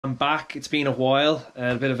I'm back. It's been a while,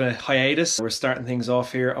 a bit of a hiatus. We're starting things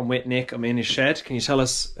off here. I'm with Nick. I'm in his shed. Can you tell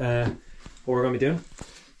us what we're going to be doing?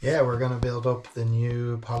 Yeah, we're going to build up the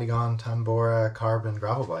new Polygon Tambora carbon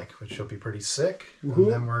gravel bike, which should be pretty sick.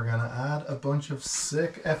 And then we're going to add a bunch of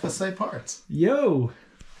sick FSA parts. Yo!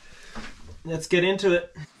 Let's get into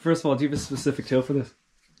it. First of all, do you have a specific tool for this?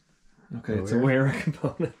 Okay, it's a wearer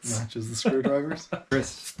components. Matches the screwdrivers.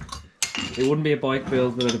 First, it wouldn't be a bike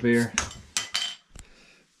build without a beer.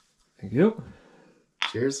 Thank you.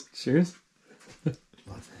 Cheers. Cheers.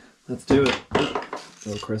 Let's do it. A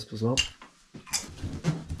little crisp as well.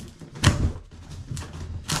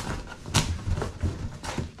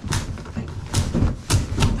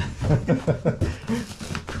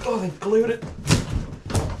 Oh, they glued it.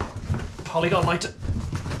 Polygon liked it.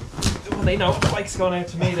 When they know the bike's going out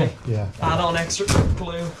to me, they add on extra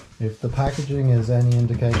glue. If the packaging is any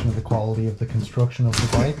indication of the quality of the construction of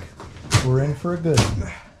the bike, we're in for a good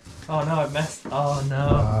one. Oh no, I've messed. Oh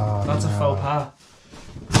no, that's a faux pas.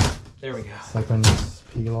 There we go. It's like when you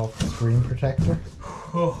peel off the screen protector.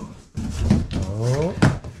 Oh. Oh.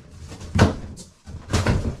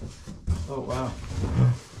 Oh wow.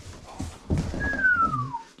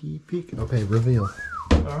 Peek. Okay, reveal.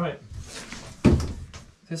 Alright.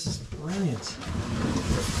 This is brilliant.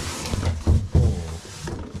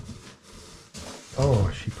 Oh,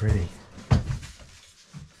 is she pretty?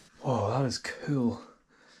 Oh, that is cool.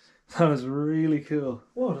 That is really cool.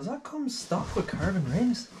 Whoa, does that come stock with carbon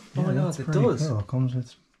rims? Oh my god, it does. Cool. It comes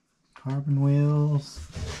with carbon wheels,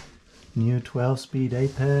 new 12-speed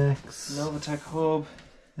Apex, Novatech hub,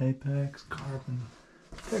 Apex, carbon.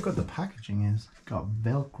 Look how good the packaging is. Got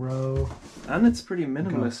Velcro. And it's pretty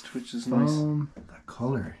minimalist, which is nice. That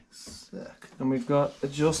colour is sick. And we've got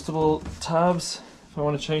adjustable tabs if I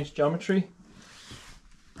want to change geometry.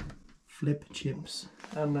 Flip chips.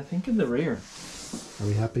 And I think in the rear. Are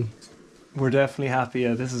we happy? We're definitely happy,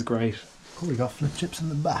 yeah, this is great. Oh, we got flip chips in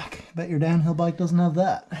the back. I bet your downhill bike doesn't have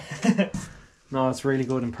that. No, it's really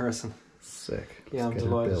good in person. Sick. Yeah, I'm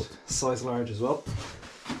delighted. Size large as well.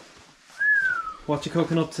 What you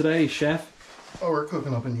cooking up today, chef? Oh, we're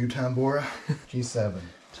cooking up a new Tambora G7.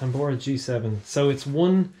 Tambora G7. So it's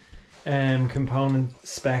one component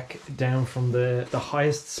spec down from the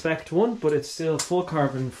highest spec'd one, but it's still full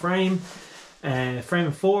carbon frame, frame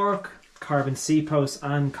and fork, carbon C-post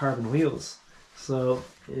and carbon wheels. So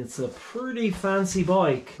it's a pretty fancy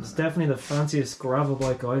bike. It's definitely the fanciest gravel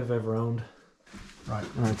bike I've ever owned. Right.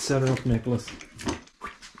 Alright, set her up, Nicholas.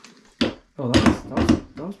 Oh,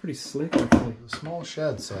 that was pretty slick actually. A small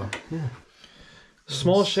shed, so. Yeah.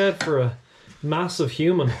 Small shed for a massive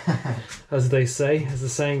human, as they say, as the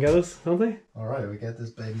saying goes, don't they? Alright, we get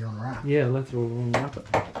this baby unwrapped. Yeah, let's unwrap it.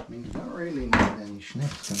 I mean, you don't really need any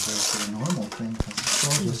schnips compared to a normal thing, because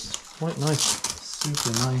it's gorgeous. Quite nice.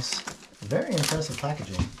 Super nice. Very impressive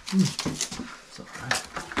packaging. It's alright.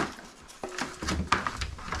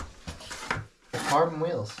 Carbon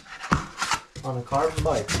wheels on a carbon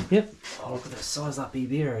bike. Yep. Oh, look at the size of that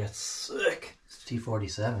BB area. It's sick. It's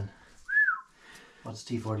T47. What's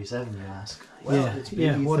T47, you ask? Well, yeah, it's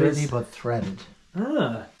BB30 but threaded.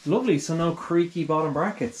 Ah, lovely. So no creaky bottom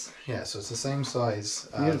brackets. Yeah, so it's the same size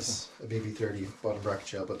as a BB30 bottom bracket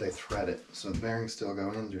shell, but they thread it. So the bearings still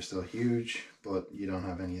go in, they're still huge, but you don't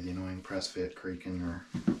have any of the annoying press fit creaking or...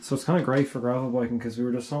 So it's kind of great for gravel biking, because we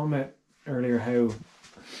were just talking about earlier how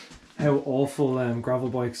awful gravel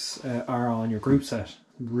bikes are on your group set.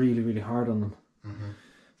 Really, really hard on them.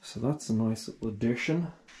 So that's a nice little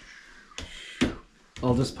addition.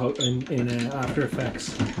 I'll just put in After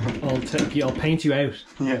Effects. I'll paint you out.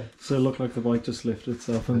 Yeah. So it looked like the bike just lifted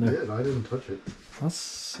itself in there. I didn't touch it. That's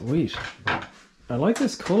sweet. I like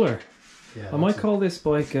this colour. Yeah, I might call this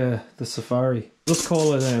bike the Safari. Just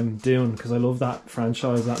call it Dune, because I love that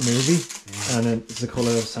franchise, that movie. Yeah. And it's the colour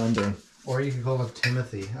of sand dune. Or you could call it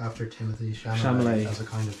Timothy, after Timothy Chalamet, as a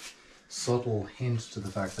kind of subtle hint to the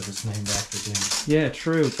fact that it's named after Dune. Yeah,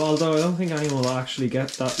 true. Although I don't think anyone will actually get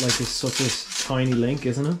that, like it's such a tiny link,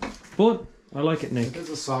 isn't it? But I like it, Nick. It is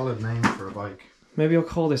a solid name for a bike. Maybe I'll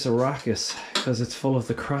call this Arrakis, because it's full of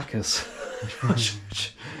the crackers. Alright,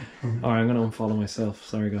 I'm going to unfollow myself.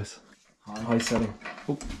 Sorry, guys. High setting.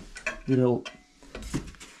 Oh, little.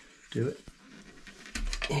 Do it.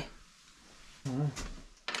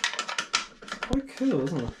 Quite cool,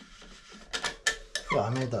 isn't it? Yeah, I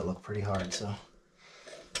made that look pretty hard, so.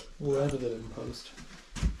 We'll edit it in post.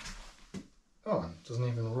 Oh, it doesn't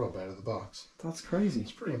even rub out of the box. That's crazy.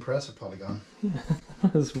 It's pretty impressive, Polygon. Yeah,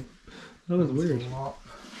 that is weird.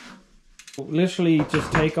 Literally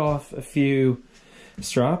just take off a few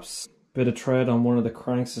straps, bit of thread on one of the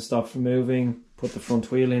cranks to stop from moving, put the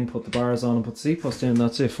front wheel in, put the bars on and put the seat post in, and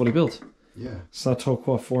that's it, fully built. Yeah. So that took,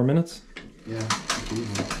 what, 4 minutes? Yeah, easy.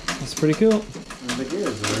 That's pretty cool. And the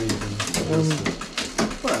gears are even.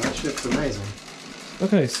 Well, that shit's amazing.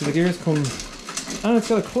 Okay, so the gears come... And it's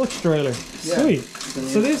got a clutch derailleur. Yeah. Sweet.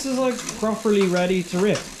 So this is like properly ready to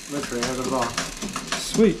rip. Literally out of the box.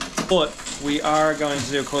 Sweet. But we are going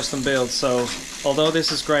to do a custom build, so although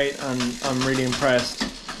this is great and I'm really impressed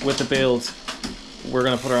with the build, we're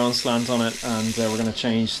going to put our own slant on it, and we're going to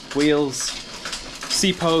change wheels,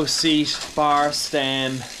 seat post, seat, bar,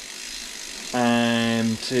 stem,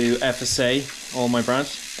 to FSA, all my brand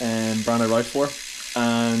I ride for,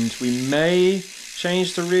 and we may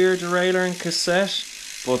change the rear derailleur and cassette,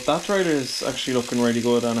 but that derailleur is actually looking really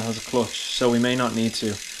good and it has a clutch, so we may not need to.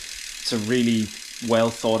 It's a really well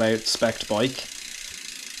thought out spec'd bike,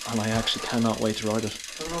 and I actually cannot wait to ride it.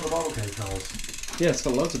 I don't know the bottle cage holes. Yeah, it's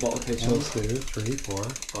got loads of bottle cage holes. 1, 2, 3, 4,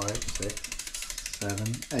 5, 6,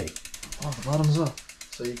 7, 8. Oh, the bottom's up.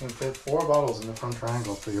 So you can fit 4 bottles in the front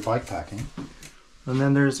triangle for your bike packing. And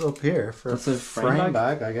then there's up here for That's a a frame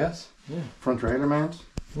bag, I guess. Yeah. Front trailer mount.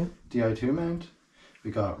 Yeah. DI2 mount.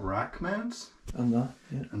 We got rack mounts. And that,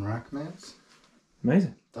 yeah. And rack mounts.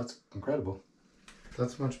 Amazing. That's incredible.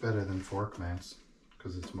 That's much better than fork mounts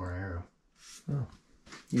because it's more aero. Oh.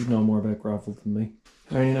 You know more about gravel than me.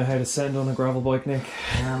 I only know how to send on a gravel bike, Nick.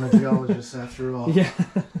 I'm a geologist after all. Yeah.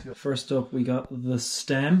 First up, we got the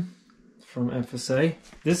stem from FSA.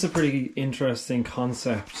 This is a pretty interesting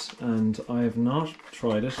concept, and I have not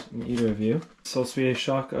tried it, either of you. It's supposed to be a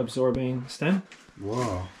shock absorbing stem.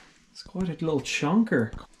 Whoa. It's quite a little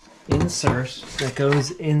chonker insert that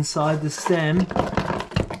goes inside the stem,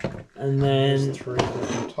 and then There's 3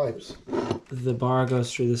 different types. the bar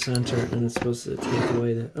goes through the center, and it's supposed to take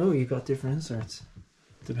away the... Oh, you've got different inserts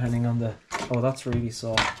depending on the... Oh, that's really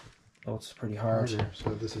soft. Oh, it's pretty hard. Harder.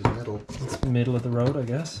 So this is middle. It's middle of the road, I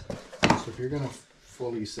guess. So if you're gonna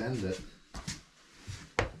fully send it,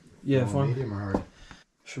 Yeah, go fine. medium or hard?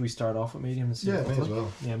 Should we start off with medium and see Yeah, what may it's as like?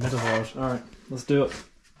 well. Yeah, middle of the road. Alright, let's do it.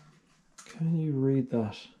 Can you read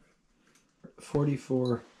that?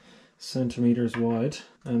 44 centimeters wide,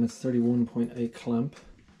 and it's 31.8 clamp.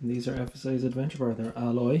 And these are FSA's Adventure Bar. They're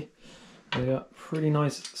alloy. They got pretty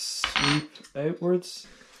nice sweep outwards.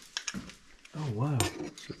 Oh wow.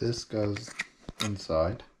 So this goes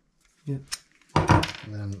inside. Yeah.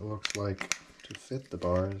 And then it looks like to fit the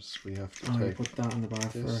bars we have to Oh, you take put that in the bar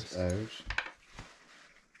this first. out.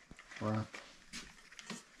 Wrap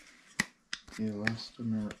the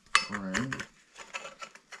elastomer around.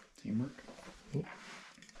 Teamwork. Yep.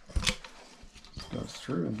 This goes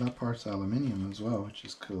through, and that part's aluminium as well, which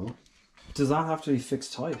is cool. Does that have to be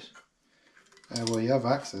fixed tight? Well, you have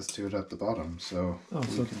access to it at the bottom, so Oh, you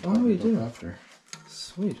so can oh, tighten you it do. up after.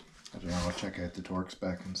 Sweet. I don't know, I'll check out the torque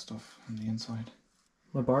spec and stuff on the inside.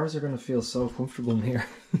 My bars are going to feel so comfortable in here.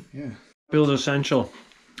 Yeah. Build essential.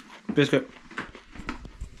 Biscuit.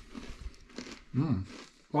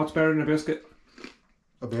 What's better than a biscuit?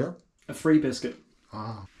 A beer? A free biscuit.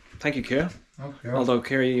 Ah. Thank you, Kira. Okay. Although,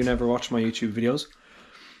 Kira, you never watch my YouTube videos.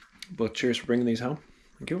 But cheers for bringing these home.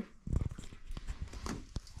 Thank you.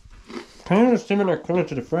 Kind of similar colour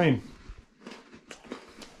to the frame.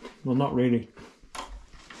 Well, not really.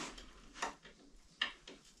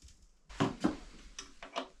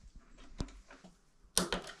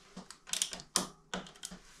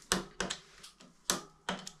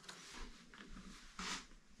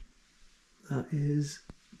 That is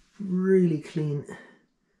really clean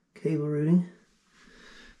cable routing.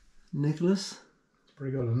 Nicholas, It's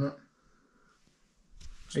pretty good, isn't it?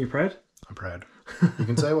 are you proud? I'm proud. You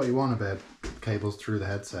can say what you want about cables through the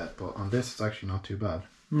headset, but on this it's actually not too bad.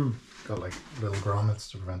 Got like little grommets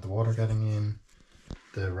to prevent the water getting in.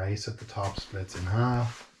 The race at the top splits in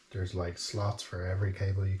half. There's like slots for every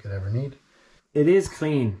cable you could ever need. It is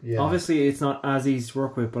clean. Yeah. Obviously, it's not as easy to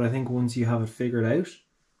work with, but I think once you have it figured out,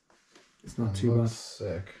 it's not And too looks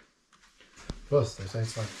bad. sick. Plus, they say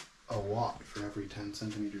it's like a watt for every 10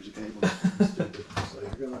 centimeters of cable. Stupid. So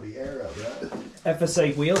you're gonna be air out that.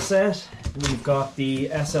 FSA wheel set. We've got the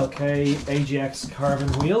SLK AGX carbon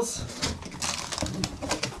wheels.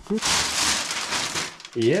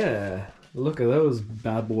 Yeah, look at those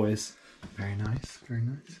bad boys. Very nice, very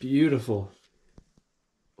nice. Beautiful.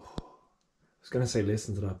 Oh, I was going to say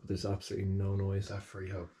listen to that, but there's absolutely no noise. That free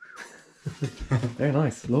hope. Very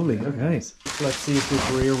nice, lovely, okay. Let's see if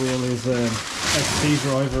this rear wheel is XC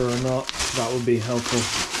driver or not. That would be helpful.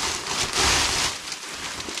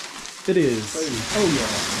 It is. Oh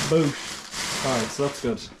yeah, boot. Alright, so that's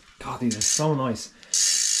good. God, these are so nice.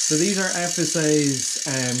 So these are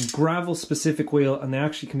FSA's gravel specific wheel, and they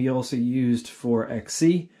actually can be also used for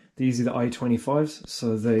XC. These are the I-25s,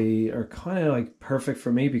 so they are kind of like perfect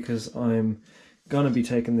for me because I'm gonna be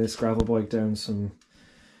taking this gravel bike down some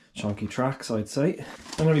chunky tracks, I'd say.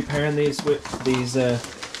 I'm gonna be pairing these with these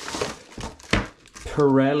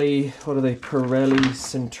Pirelli, what are they? Pirelli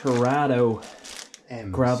Cinturato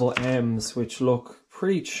gravel M's, which look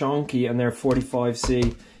pretty chunky, and they're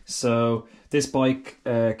 45C. So this bike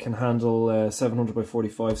can handle 700 by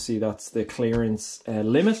 45C. That's the clearance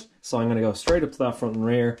limit. So I'm going to go straight up to that front and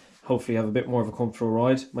rear. Hopefully have a bit more of a comfortable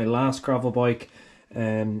ride. My last gravel bike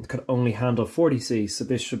could only handle 40C, so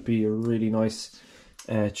this should be a really nice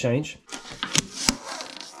change.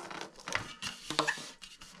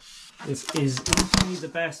 This is easily the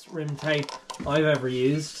best rim tape I've ever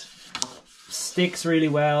used. Sticks really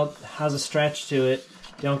well, has a stretch to it,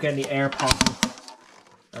 you don't get any air popping,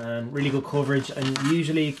 and really good coverage. And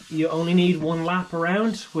usually you only need one lap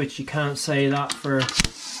around, which you can't say that for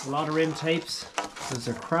a lot of rim tapes because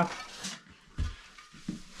they're crap.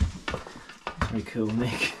 Very cool,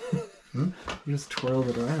 Nick. You just twirl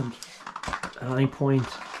it around. At any point,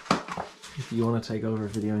 if you want to take over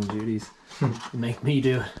videoing duties, make me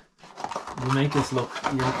do it. You make this look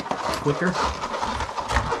quicker.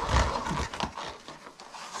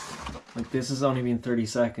 Like, this has only been 30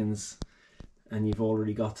 seconds and you've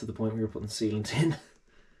already got to the point where you're putting sealant in.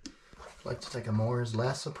 I'd like to take a more is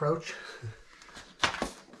less approach.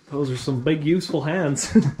 Those are some big useful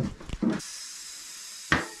hands.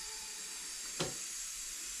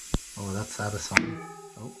 Oh, that's satisfying.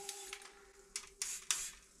 Oh.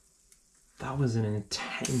 That was an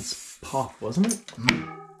intense pop, wasn't it?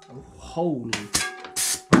 Oh, holy.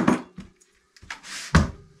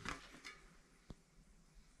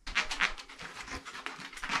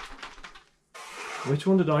 Which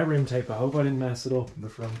one did I rim tape? I hope I didn't mess it up. The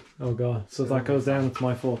front. Oh god. So if that goes down, it's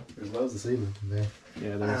my fault. There's loads of sealant in there.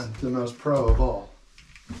 Yeah, there is. And the most pro of all,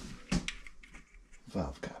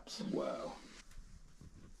 valve caps. Wow.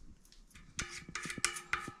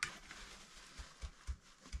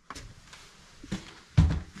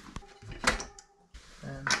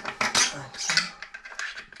 And back side.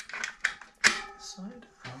 Side.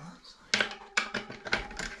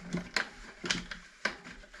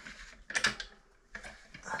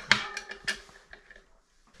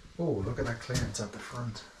 Oh, look at that clearance at the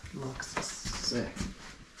front. Looks sick.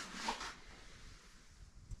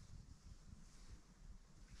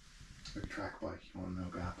 Big track bike, you want no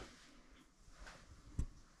gap.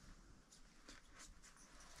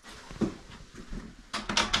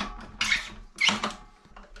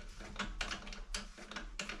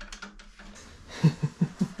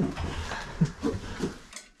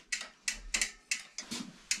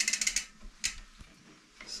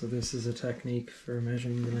 So this is a technique for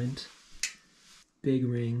measuring the length. Big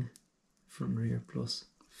ring, front and rear, plus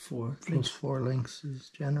 4 Plus links. 4 links is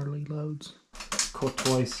generally loads. Cut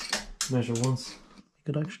twice, measure once. You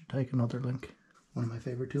could actually take another link. One of my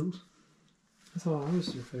favourite tools. I thought I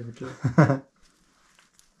was your favourite too.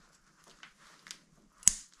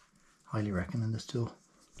 Highly recommend this tool.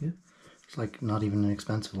 Yeah. It's like not even an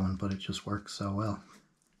expensive one, but it just works so well.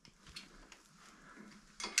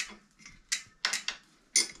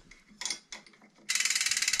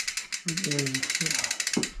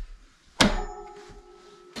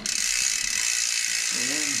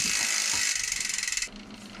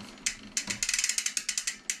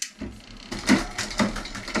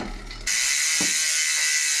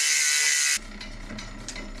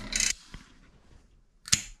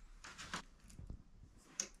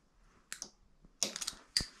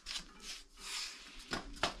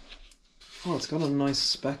 Oh, it's got a nice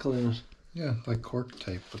speckle in it. Yeah, like cork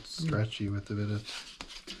tape, but stretchy with a bit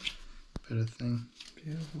of thing.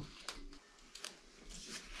 Beautiful.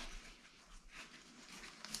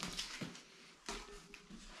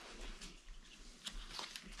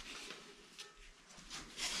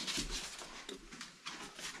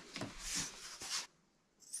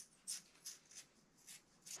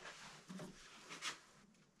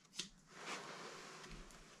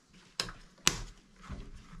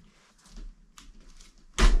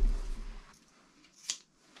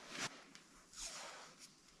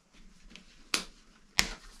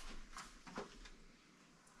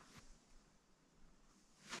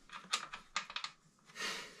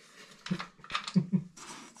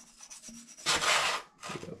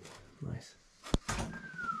 Nice.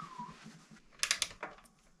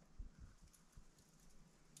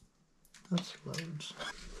 That's loads.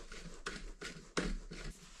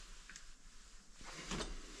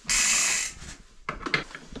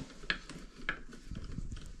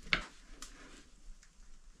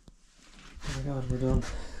 Oh my god, we're done.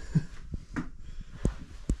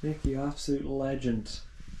 Nick, you absolute legend.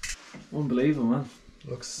 Unbelievable, man.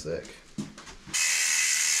 Looks sick.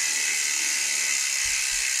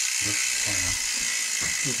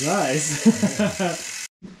 It's nice.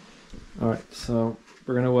 Alright, so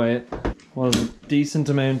we're going to weigh it. Well, a decent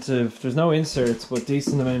amount of... There's no inserts, but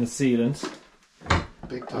decent amount of sealant.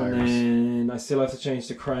 Big tires. And then I still have to change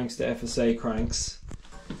the cranks to FSA cranks.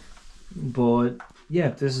 But yeah,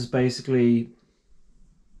 this is basically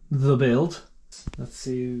the build. Let's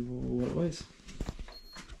see what it weighs.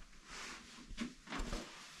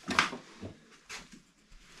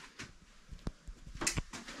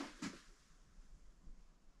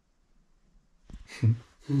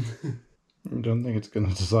 I don't think it's going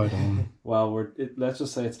to decide on. Well, let's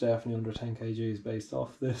just say it's definitely under 10 kgs based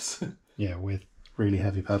off this. Yeah, with really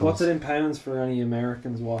heavy pedals. What's it in pounds for any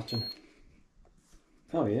Americans watching?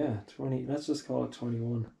 Oh yeah, 20. Let's just call it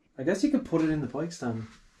 21. I guess you could put it in the bike stand,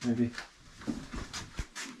 maybe.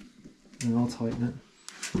 And I'll tighten it.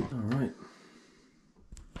 All right.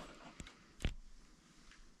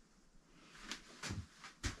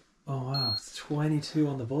 Oh wow, it's 22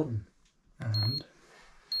 on the button. And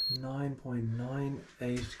 9.98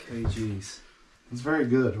 kgs. it's very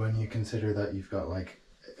good when you consider that you've got like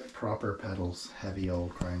proper pedals, heavy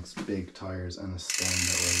old cranks, big tires, and a stem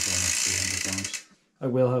that weighs almost 300 grams. I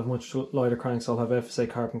will have much lighter cranks. I'll have FSA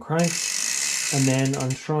carbon cranks, and then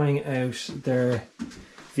I'm trying out their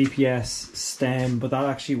VPS stem, but that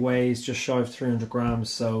actually weighs just shy of 300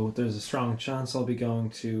 grams, so there's a strong chance I'll be going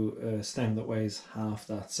to a stem that weighs half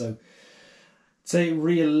that. So I'd say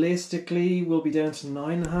realistically we'll be down to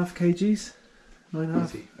 9.5 kgs.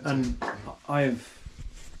 9.5. And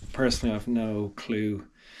I've no clue.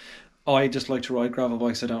 I just like to ride gravel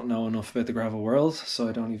bikes. I don't know enough about the gravel world, so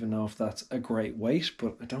I don't even know if that's a great weight,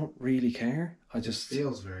 but I don't really care. It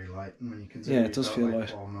feels very light when you consider. Yeah, it does feel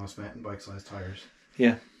light. Almost mountain bike sized tires.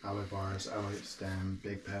 Yeah. Alloy bars, alloy stem,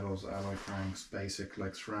 big pedals, alloy cranks, basic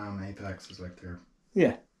like SRAM Apex is like their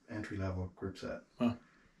entry level group set. Oh.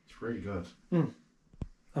 It's really good.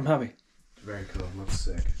 I'm happy. It's very cool. Looks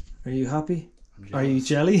sick. Are you happy? I'm jealous. Are you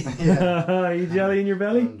jelly? Yeah. Are you jelly in your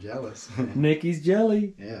belly? I'm jealous. Nicky's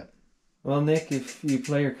jelly. Yeah. Well, Nick, if you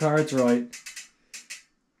play your cards right,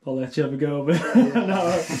 I'll let you have a go. But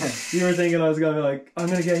no, you were thinking I was going to be like, I'm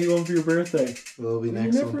going to get you one for your birthday. Will be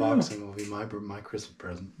next unboxing. Will be my Christmas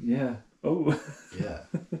present. Yeah. Oh. Yeah.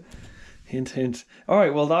 Hint, hint. All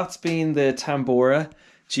right. Well, that's been the Tambora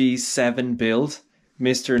G7 build.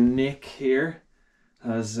 Mr. Nick here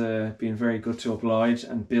has been very good to oblige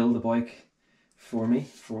and build the bike for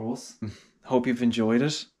us. Hope you've enjoyed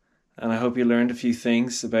it. And I hope you learned a few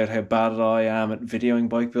things about how bad I am at videoing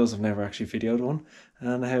bike builds. I've never actually videoed one.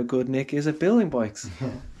 And how good Nick is at building bikes. Do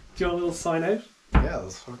you want a little sign out? Yeah,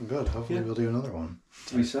 that's fucking good. Hopefully we'll do another one.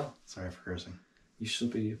 We shall. Sorry for cursing. You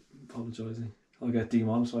should be apologising. I'll get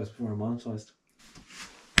demonetised before I'm monetised.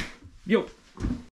 Yo!